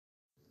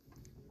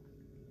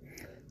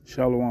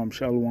Shalom,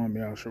 shalom,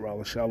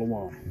 Yahshua,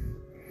 shalom.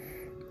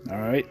 All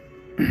right.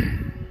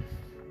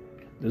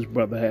 This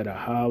brother had a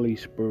highly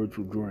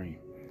spiritual dream.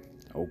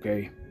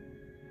 Okay.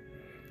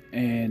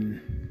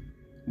 And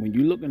when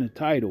you look in the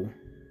title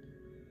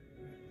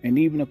and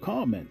even the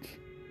comments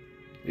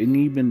and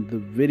even the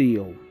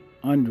video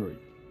under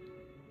it,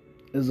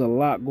 there's a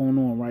lot going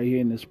on right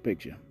here in this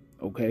picture.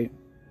 Okay.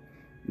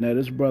 Now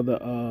this brother,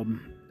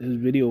 his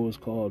video is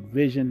called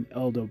Vision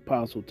Elder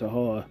Apostle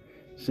Tahar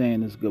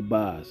saying his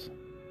goodbyes.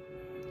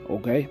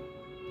 Okay.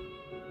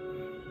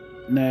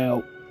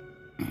 Now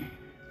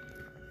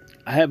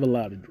I have a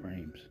lot of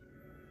dreams.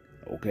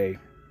 Okay.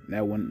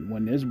 Now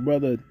when this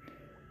brother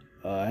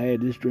had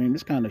this dream,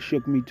 this kind of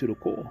shook me to the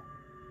core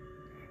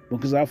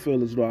because I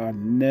feel as though I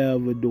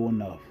never do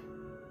enough.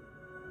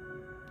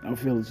 I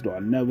feel as though I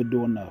never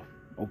do enough.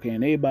 Okay,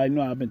 and everybody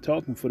know I've been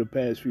talking for the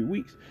past few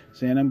weeks,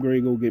 saying I'm going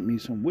to go get me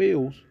some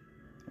wheels.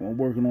 I'm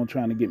working on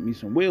trying to get me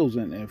some wheels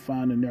and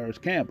find the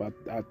nearest camp.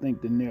 I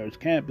think the nearest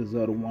camp is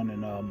the other one,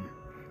 and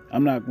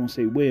I'm not going to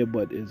say where,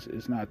 but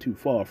it's not too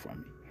far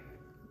from me.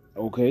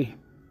 Okay,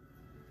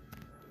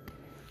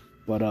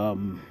 but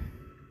and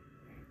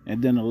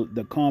then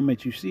the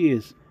comment you see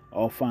is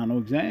our final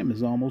exam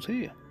is almost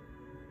here.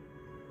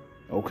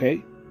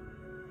 Okay.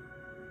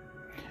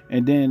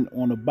 And then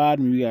on the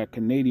bottom, you got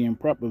Canadian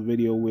prepper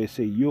video where it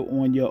say you're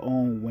on your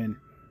own when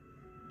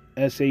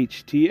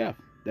SHTF.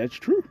 That's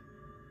true.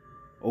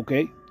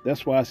 Okay.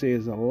 That's why I say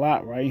there's a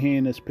lot right here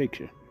in this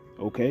picture.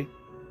 Okay.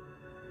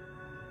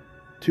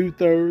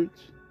 2/3,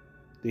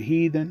 the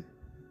heathen.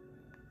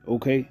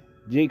 Okay.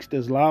 Jake's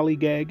just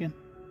lollygagging.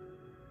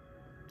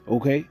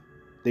 Okay.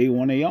 They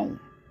on their own.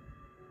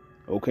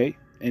 Okay.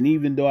 And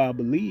even though I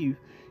believe,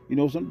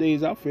 some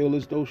days I feel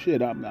as though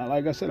shit,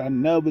 like I said, I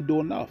never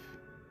do enough.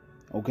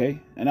 Okay,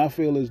 and I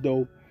feel as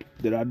though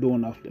that I do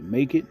enough to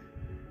make it.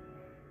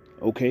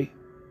 Okay,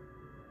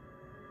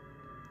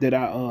 that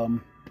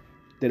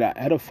I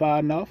edify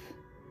enough.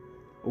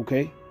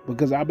 Okay,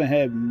 because I've been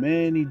having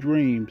many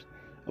dreams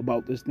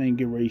about this thing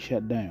getting ready to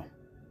shut down.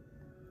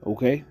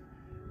 Okay,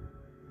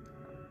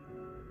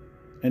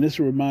 and this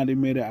reminded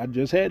me that I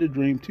just had a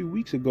dream 2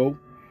 weeks ago.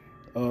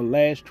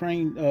 Last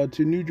train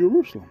to New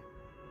Jerusalem.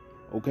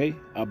 Okay,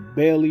 I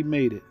barely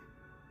made it.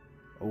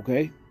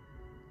 Okay.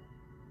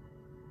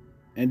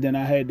 And then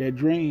I had that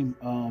dream,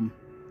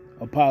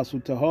 Apostle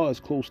Tahar is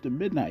close to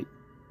midnight.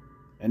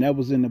 And that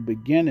was in the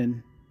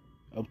beginning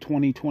of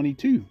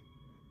 2022.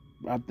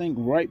 I think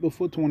right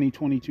before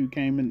 2022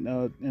 came in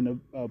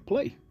a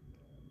play.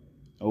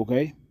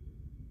 Okay.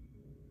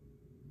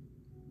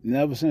 And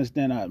ever since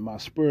then, my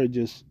spirit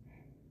just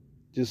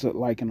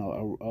like an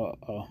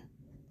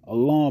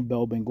alarm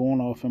bell been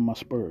going off in my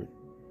spirit.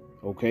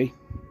 Okay.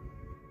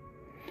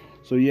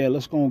 So yeah,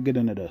 let's go and get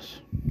into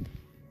this.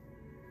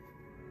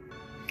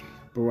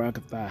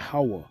 Barakathah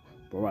Hawa,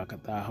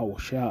 Barakathah Hawa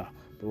Shah,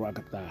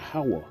 Barakathah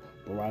Hawa,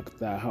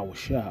 Barakathah Hawa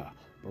Shah,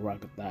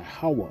 Barakathah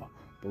Hawa,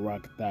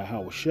 Barakathah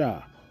Hawa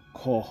Shah,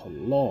 Call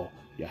Allah,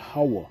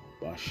 Yahweh,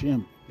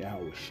 Bashem,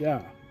 Yahweh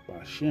Shah,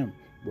 Bashem,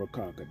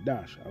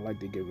 Rakakadash. I like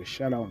to give a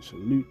shout out and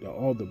salute to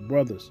all the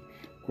brothers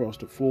across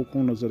the four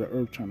corners of the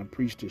earth trying to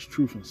preach this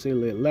truth and say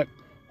the elect.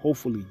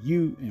 Hopefully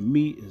you and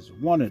me is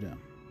one of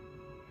them.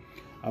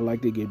 I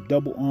like to give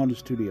double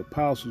honors to the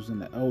apostles and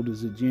the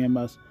elders of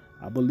GMS.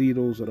 I believe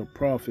those are the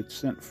prophets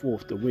sent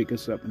forth to wake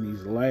us up in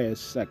these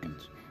last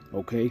seconds,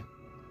 okay?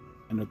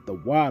 And at the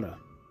water,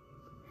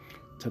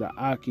 to the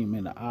Akim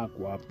and the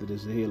Aquab that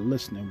is here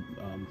listening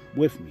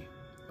with me,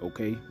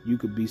 okay? You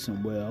could be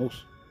somewhere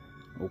else,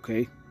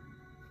 okay?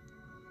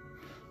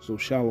 So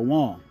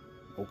shalom,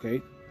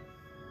 okay?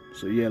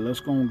 So yeah,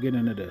 let's go and get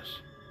into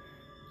this,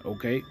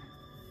 okay?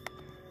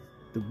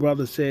 The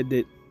brother said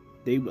that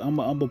I'm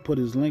gonna put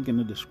his link in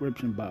the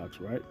description box,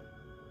 right?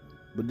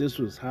 But this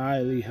was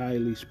highly,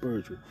 highly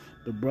spiritual.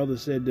 The brother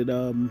said that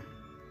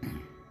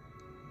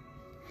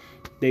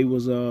they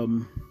was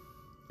in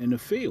the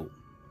field,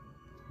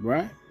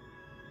 right?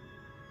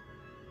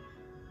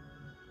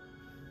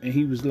 And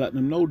he was letting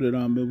them know that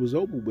it was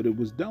over, but it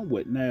was done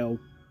with. Now,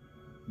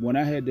 when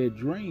I had that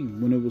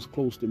dream, when it was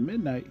close to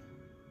midnight,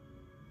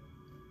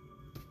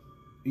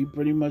 he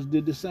pretty much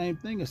did the same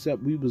thing,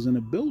 except we was in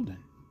a building.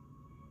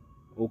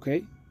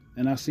 Okay?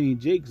 And I seen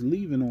Jake's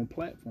leaving on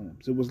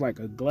platforms. It was like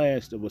a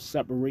glass that was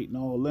separating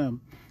all them.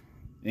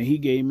 And he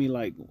gave me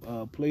like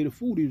a plate of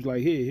food. He was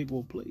like, here go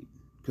a plate.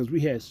 Because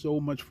we had so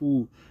much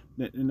food.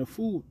 And the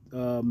food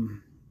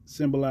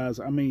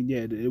symbolized,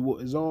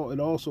 it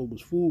also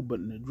was food, but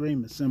in the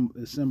dream it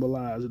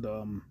symbolized,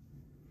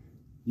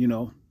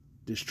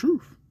 this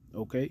truth.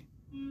 Okay?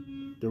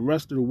 The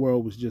rest of the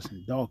world was just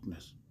in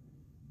darkness.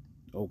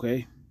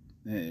 Okay?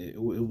 It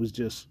was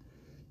just,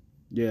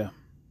 yeah.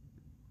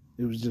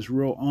 It was just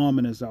real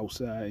ominous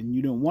outside, and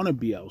you didn't want to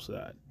be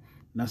outside.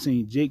 And I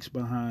seen Jake's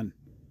behind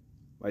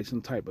like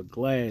some type of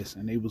glass,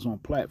 and they was on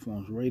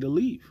platforms ready to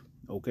leave.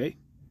 Okay.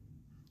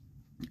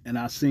 And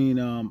I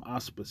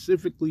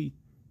specifically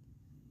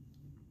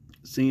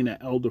seen an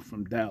elder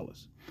from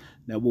Dallas.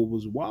 Now, what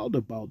was wild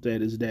about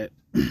that is that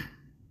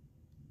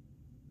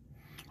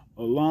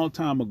a long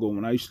time ago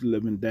when I used to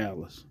live in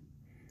Dallas,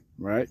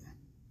 right?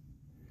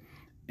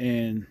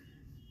 And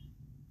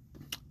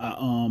I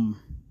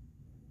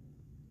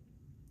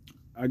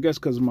I guess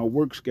because of my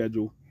work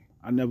schedule,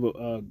 I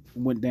never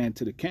went down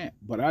to the camp.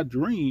 But I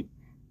dreamed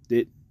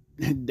that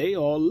they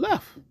all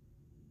left.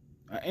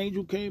 An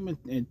angel came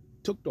and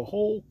took the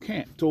whole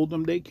camp, told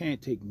them they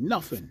can't take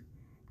nothing.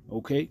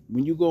 Okay?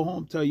 When you go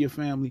home, tell your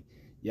family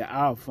your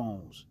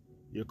iPhones,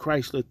 your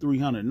Chrysler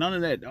 300, none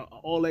of that,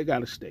 all they got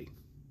to stay.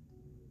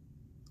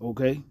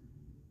 Okay?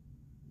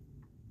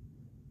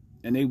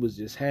 And they was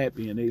just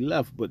happy and they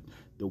left. But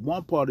the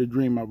one part of the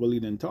dream I really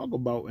didn't talk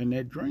about in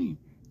that dream,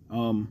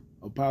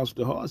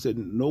 Apostle Tahar said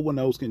no one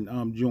else can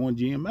join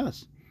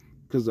GMS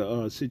because of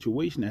a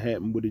situation that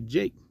happened with a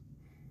Jake.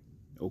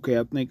 Okay,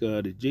 I think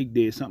the Jake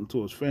did something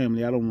to his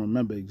family. I don't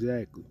remember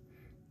exactly,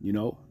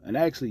 and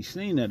I actually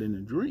seen that in a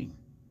dream.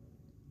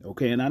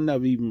 Okay, and I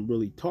never even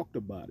really talked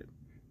about it.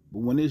 But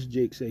when this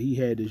Jake said he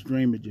had this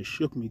dream, it just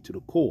shook me to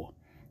the core.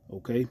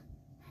 Okay,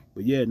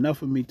 but yeah,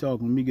 enough of me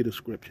talking. Let me get a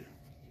scripture.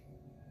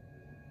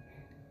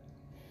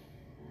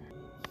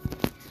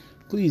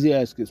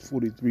 Ecclesiastes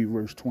 43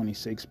 verse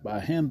 26, by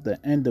him the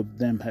end of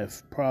them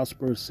have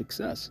prosperous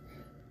success,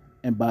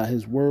 and by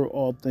his word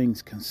all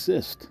things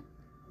consist.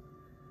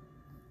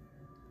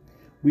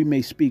 We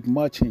may speak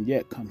much and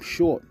yet come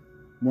short,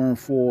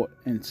 wherefore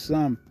in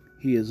some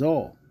he is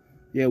all.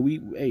 Yeah, we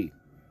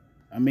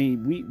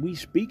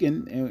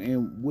speaking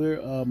and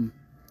we're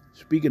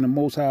speaking the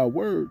most high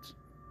words,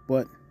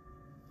 but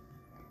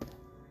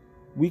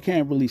we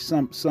can't really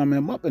sum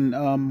him up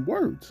in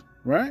words,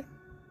 right?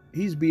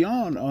 He's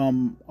beyond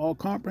all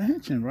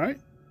comprehension, right?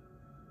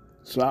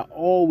 So I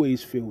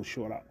always feel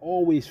short. I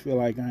always feel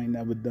like I ain't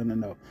never done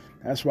enough.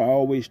 That's why I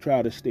always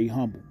try to stay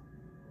humble.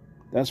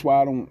 That's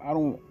why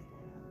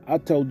I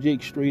tell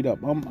Jake straight up,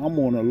 I'm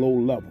on a low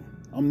level.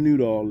 I'm new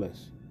to all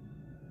this.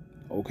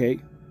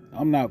 Okay?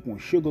 I'm not going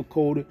to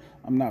sugarcoat it.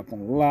 I'm not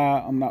going to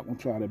lie. I'm not going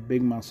to try to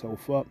big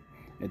myself up.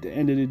 At the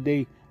end of the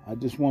day, I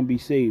just want to be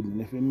saved.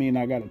 And if it means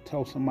I got to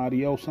tell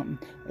somebody else something,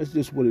 that's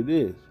just what it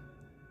is.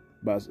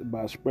 By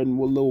spreading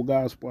what little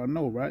gospel I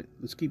know, right?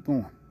 Let's keep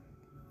going.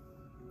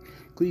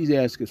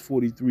 Ecclesiastes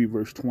 43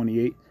 verse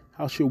 28.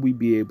 How shall we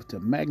be able to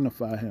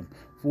magnify him?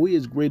 For he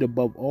is great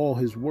above all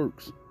his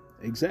works.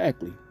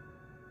 Exactly.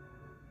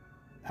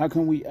 How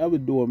can we ever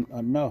do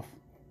enough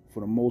for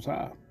the Most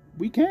High?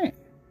 We can't.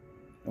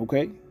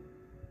 Okay?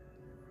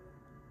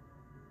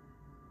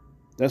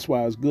 That's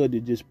why it's good to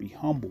just be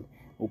humble.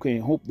 Okay?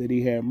 And hope that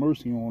he had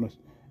mercy on us.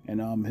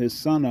 And his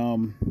son,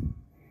 and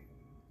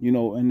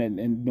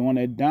during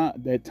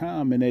that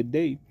time and that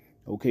day,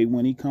 okay,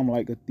 when he come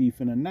like a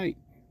thief in the night,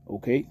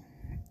 okay,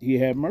 he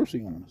had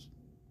mercy on us.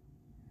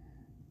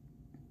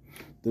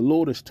 The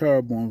Lord is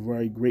terrible and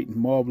very great and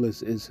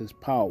marvelous is his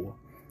power.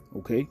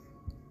 Okay?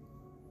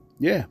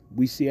 Yeah,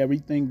 we see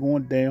everything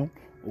going down.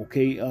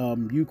 Okay,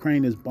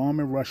 Ukraine is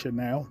bombing Russia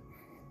now.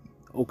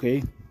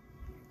 Okay.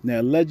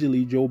 Now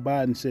allegedly Joe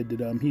Biden said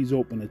that he's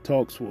open to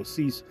talks for a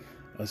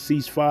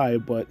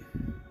ceasefire,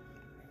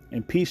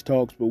 and peace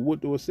talks, but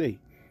what do it say?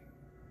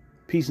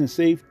 Peace and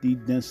safety,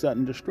 then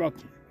sudden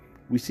destruction.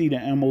 We see the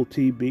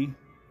MOTB.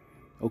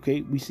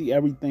 Okay, we see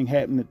everything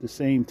happen at the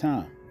same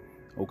time.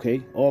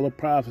 Okay, all the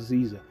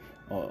prophecies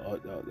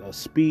are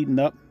speeding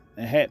up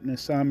and happening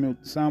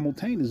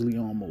simultaneously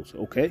almost.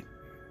 Okay,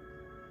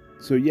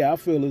 so yeah, I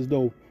feel as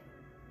though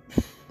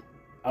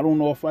I don't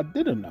know if I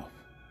did enough.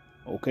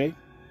 Okay,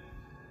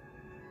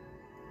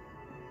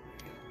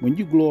 when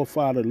you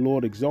glorify the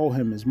Lord, exalt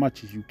him as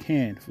much as you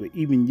can, for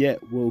even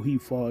yet will he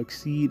far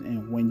exceed.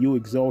 And when you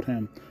exalt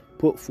him,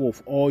 put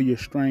forth all your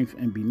strength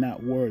and be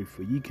not worried,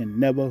 for ye can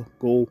never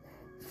go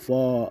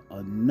far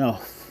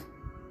enough.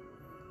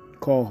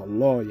 Call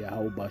Allah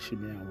Yahweh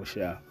Bashimian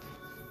Washah.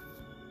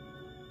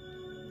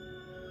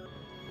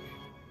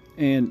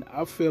 And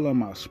I feel in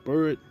my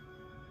spirit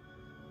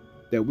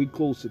that we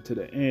closer to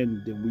the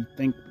end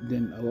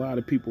than a lot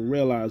of people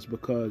realize,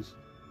 because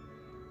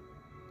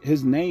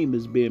his name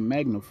is being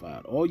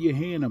magnified. All you're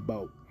hearing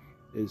about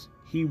is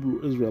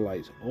Hebrew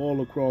Israelites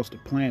all across the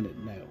planet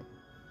now.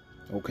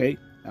 Okay?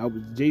 I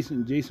was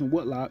Jason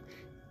Whitlock.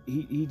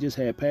 He just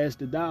had passed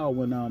the dial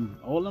when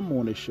all them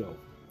on the show,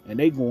 and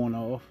they going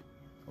off.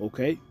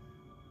 Okay?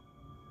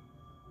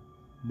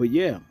 But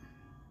yeah,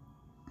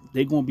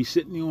 they gonna be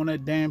sitting there on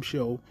that damn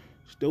show,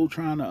 still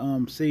trying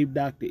to save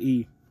Dr.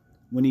 E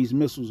when these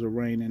missiles are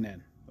raining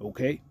in.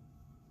 Okay?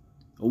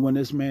 Or when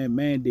this man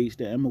mandates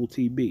the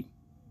MOTB.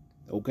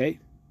 Okay?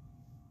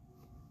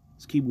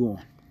 Let's keep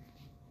going.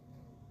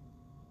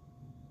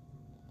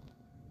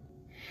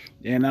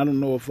 And I don't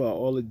know if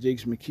all the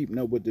Jakes been keeping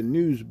up with the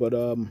news, but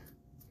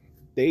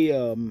they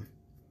in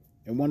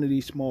one of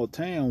these small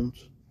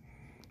towns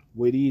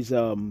where these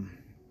I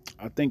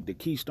think the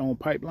Keystone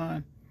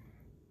Pipeline,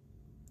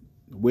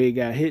 where it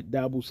got hit,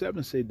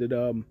 777 said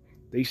that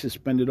they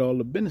suspended all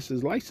the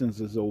businesses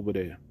licenses over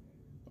there.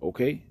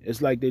 Okay?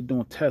 It's like they're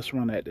doing test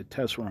run at the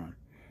test run.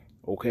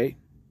 Okay?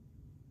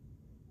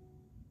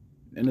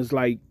 And it's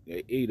like,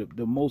 hey,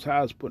 the Most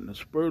High is putting a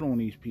spurt on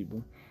these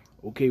people.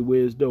 Okay,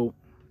 whereas though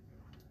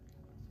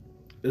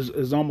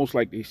it's almost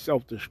like they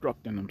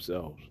self-destructing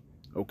themselves.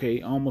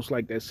 Okay, almost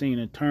like that scene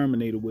in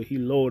Terminator where he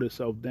lowered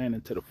himself down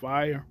into the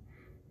fire,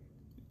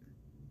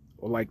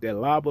 or like that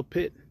lava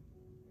pit,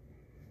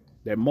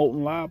 that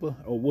molten lava,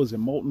 or was it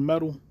molten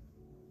metal?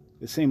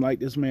 It seemed like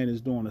this man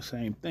is doing the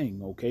same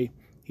thing. Okay,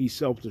 he's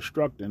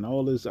self-destructing.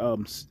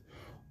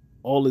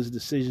 All his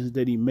decisions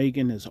that he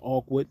making is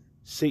awkward.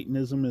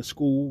 Satanism in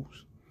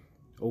schools.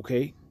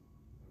 Okay,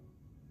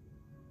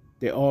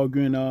 they're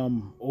arguing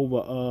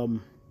over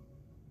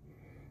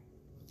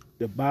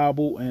the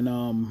Bible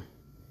and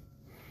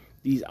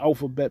these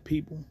alphabet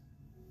people.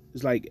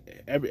 It's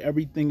like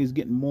everything is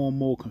getting more and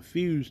more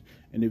confused.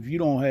 And if you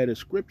don't have the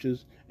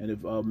scriptures, and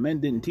if men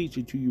didn't teach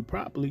it to you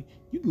properly,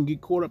 you can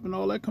get caught up in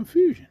all that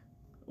confusion.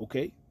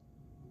 Okay,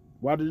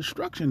 while the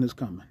destruction is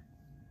coming.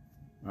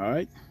 All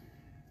right.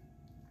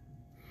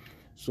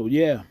 So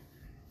yeah,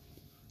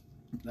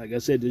 like I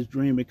said, this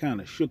dream, it kind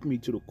of shook me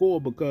to the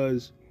core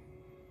because,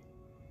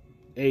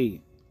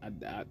 hey,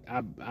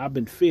 I've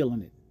been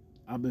feeling it.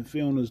 I've been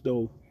feeling as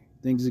though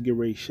things are getting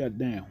ready to shut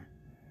down.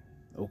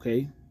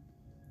 Okay,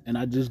 and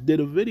I just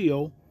did a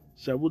video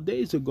several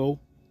days ago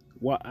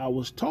while I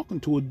was talking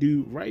to a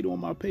dude right on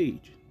my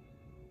page,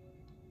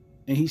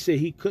 and he said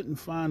he couldn't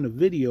find the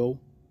video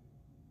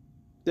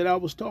that I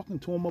was talking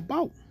to him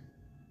about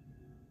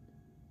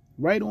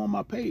right on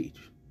my page,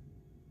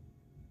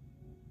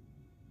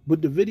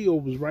 but the video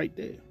was right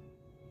there.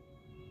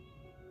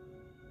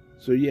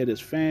 So yeah, this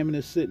famine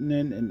is sitting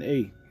in, and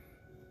hey,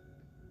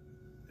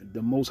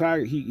 the Most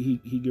High, he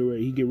get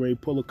ready to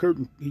pull a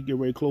curtain. He get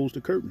ready to close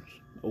the curtains.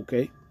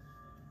 Okay.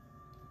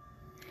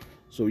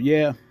 So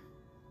yeah,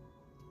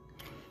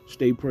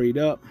 stay prayed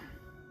up.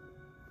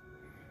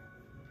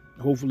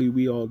 Hopefully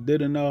we all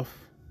did enough.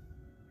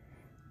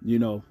 You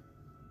know,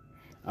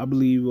 I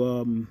believe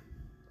the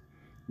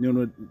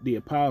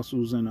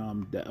apostles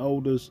and the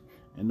elders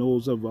and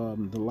those of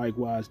the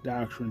likewise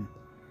doctrine.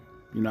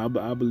 I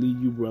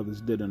believe you brothers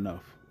did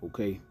enough.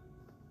 Okay.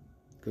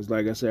 Because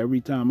like I said,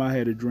 every time I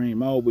had a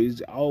dream, I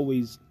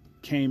always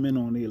came in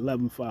on the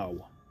 11th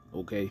hour.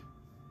 Okay.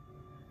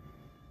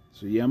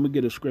 So yeah, I'm going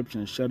to get a scripture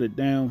and shut it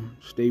down.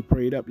 Stay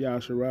prayed up,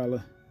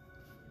 Yasharala.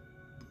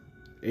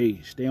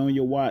 Hey, stay on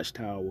your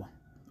watchtower.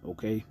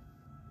 Okay.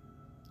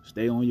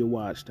 Stay on your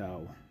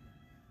watchtower.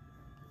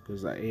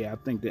 Because I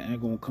think the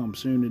end going to come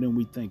sooner than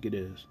we think it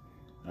is.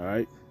 All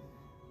right.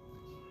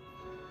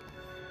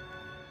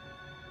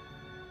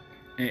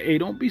 And hey,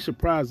 don't be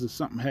surprised if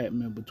something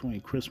happening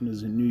between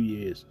Christmas and New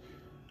Year's.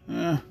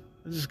 I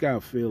just got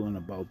a feeling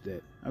about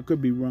that. I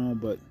could be wrong,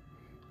 but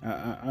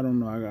I don't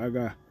know. I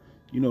got,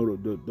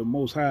 the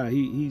Most High,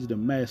 he's the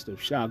master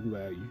of shock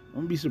value.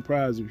 Don't be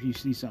surprised if you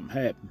see something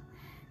happen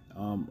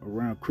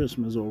around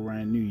Christmas or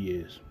around New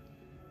Year's.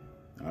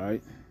 All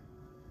right.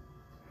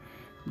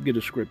 Get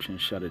a scripture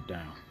and shut it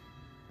down.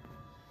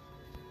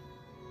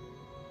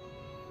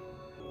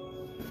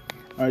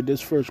 All right, this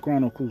First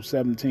Chronicles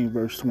 17,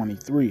 verse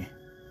 23.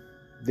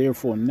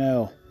 Therefore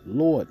now,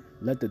 Lord,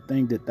 let the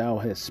thing that thou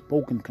hast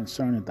spoken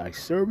concerning thy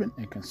servant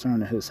and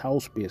concerning his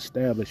house be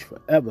established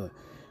forever,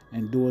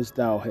 and do as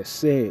thou hast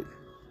said.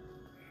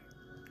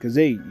 Because,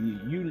 hey,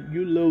 you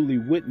literally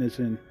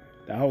witnessing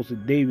the house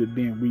of David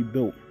being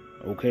rebuilt,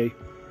 okay?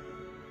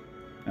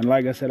 And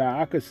like I said,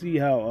 I could see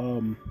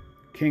how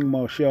King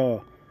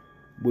Marshall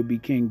would be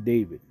King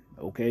David,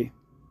 okay?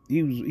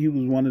 He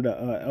was one of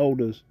the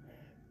elders,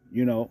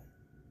 to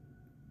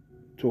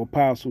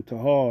Apostle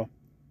Tahar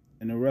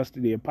and the rest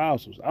of the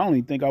apostles. I don't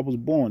even think I was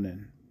born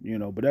then,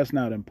 but that's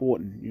not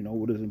important.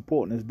 What is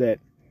important is that,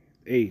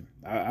 hey,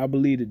 I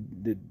believe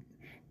that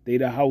they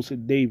the house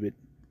of David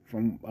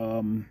from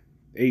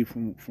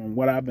from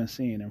what I've been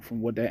seeing and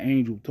from what that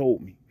angel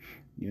told me,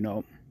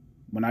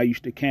 when I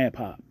used to camp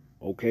hop.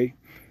 Okay,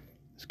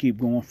 let's keep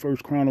going.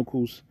 First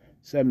Chronicles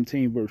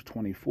 17 verse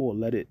 24.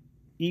 Let it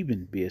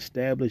even be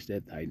established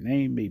that thy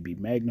name may be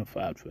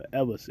magnified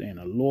forever, saying,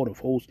 the Lord of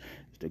hosts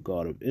is the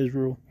God of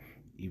Israel,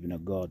 even a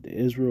God to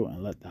Israel,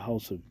 and let the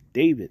house of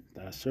David,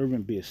 thy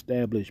servant, be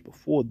established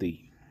before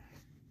thee.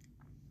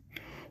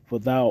 For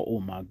thou, O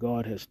my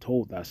God, hast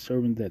told thy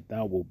servant that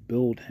thou wilt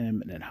build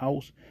him an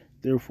house.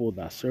 Therefore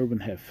thy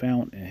servant hath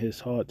found in his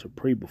heart to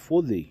pray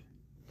before thee.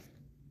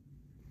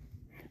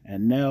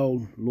 And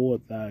now,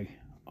 Lord, thy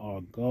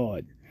art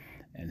God,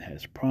 and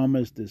hast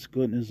promised this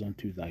goodness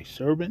unto thy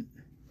servant.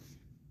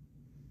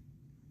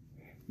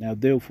 Now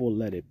therefore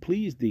let it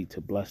please thee to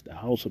bless the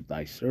house of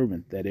thy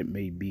servant, that it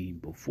may be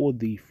before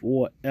thee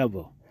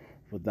forever.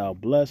 For thou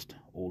blessed,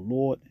 O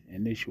Lord,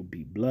 and it shall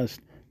be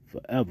blessed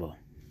forever.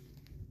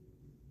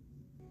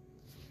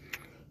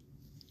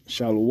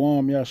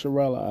 Shalom,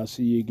 Yasharala. I'll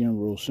see you again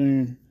real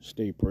soon.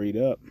 Stay prayed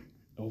up.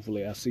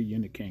 Hopefully I'll see you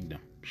in the kingdom.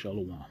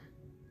 Shalom.